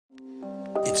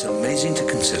It's amazing to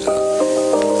consider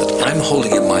that I'm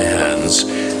holding in my hands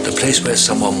the place where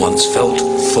someone once felt,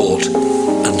 thought,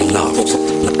 and loved.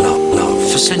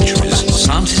 For centuries,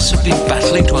 scientists have been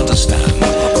battling to understand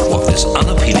what this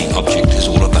unappealing object is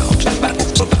all about.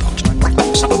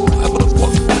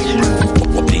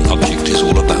 What the object is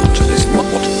all about.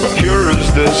 Here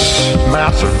is this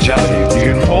mass of jelly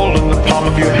you can hold in the palm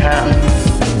of your hand,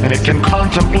 and it can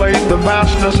contemplate the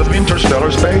vastness of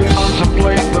interstellar space.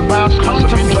 Contemplate the vast.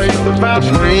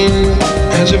 The brain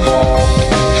has evolved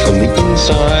from the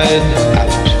inside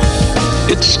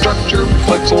out. Its structure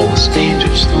reflects all the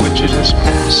stages through which it has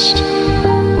passed.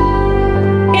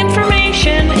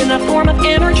 Information in the form of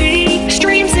energy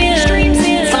streams in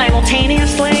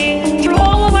simultaneously through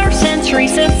all of our sensory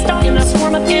systems in the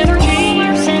form of energy.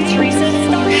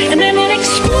 And then it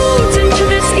explodes into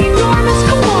this enormous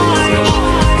collage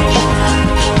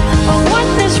of what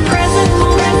this present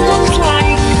moment looks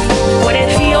like, what it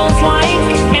feels like,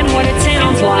 and what it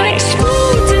sounds like. It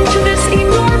explodes into this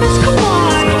enormous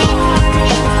collage.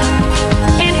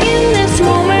 And in this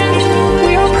moment,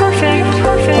 we are perfect.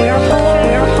 We are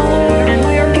whole, and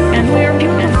we are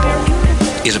beautiful.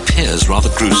 It appears rather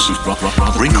gruesome,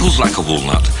 wrinkled like a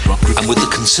walnut, and with the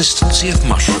consistency of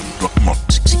mushroom.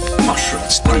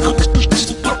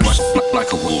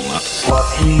 Like a walnut. What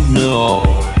we know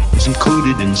is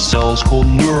encoded in cells called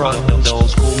neurons.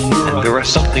 And there are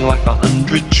something like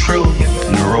 100 trillion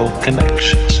neural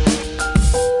connections.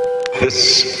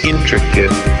 This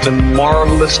intricate and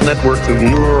marvelous network of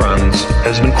neurons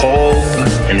has been called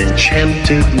an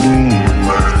enchanted loom.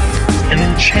 An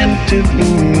enchanted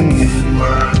loom.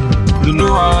 The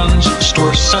neurons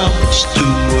store sounds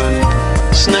too,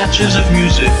 and snatches of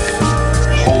music.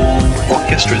 Whole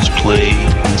orchestras play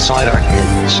inside our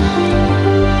heads.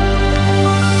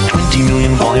 20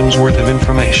 million volumes worth of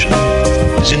information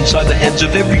is inside the heads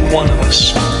of every one of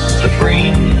us. The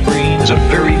brain is a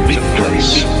very big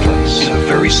place, in a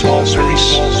very small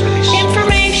space.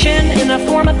 Information in the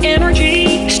form of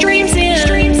energy streams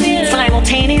in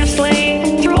simultaneously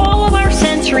through all of our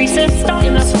sensory systems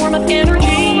in the form of energy.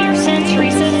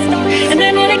 And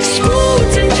then it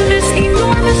explodes into this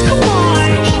enormous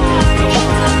collage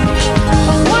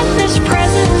of what this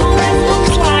present moment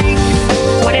looks like,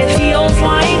 what it feels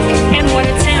like, and what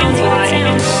it sounds like.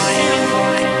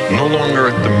 No longer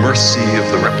at the mercy of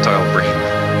the reptile brain,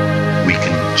 we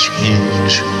can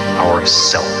change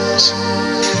ourselves.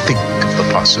 Think of the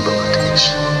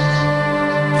possibilities.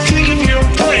 Think of your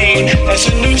brain as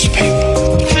a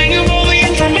newspaper. Think of all the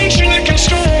information it can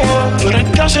store, but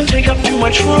it doesn't take up too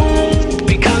much room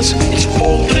because it's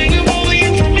full. Think of all the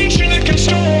information it can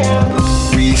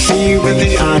store. We see with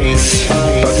the eyes,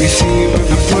 but we see with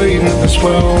the brain as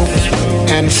well.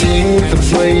 And seeing with the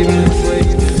brain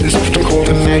is often called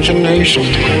imagination.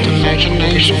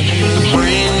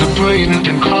 The brain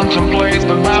can contemplate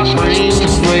the vastness. The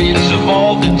brain Has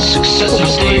evolved in successive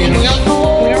stages.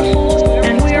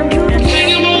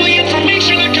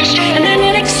 And then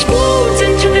it explodes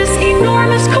into this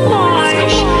enormous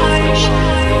collage.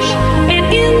 And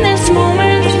in this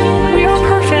moment, we are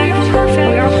perfect.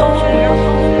 We are whole,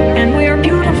 and we are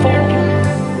beautiful.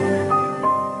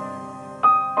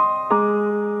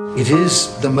 It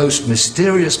is the most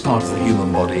mysterious part of the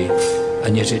human body,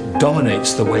 and yet it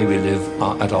dominates the way we live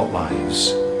our adult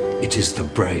lives. It is the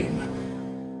brain.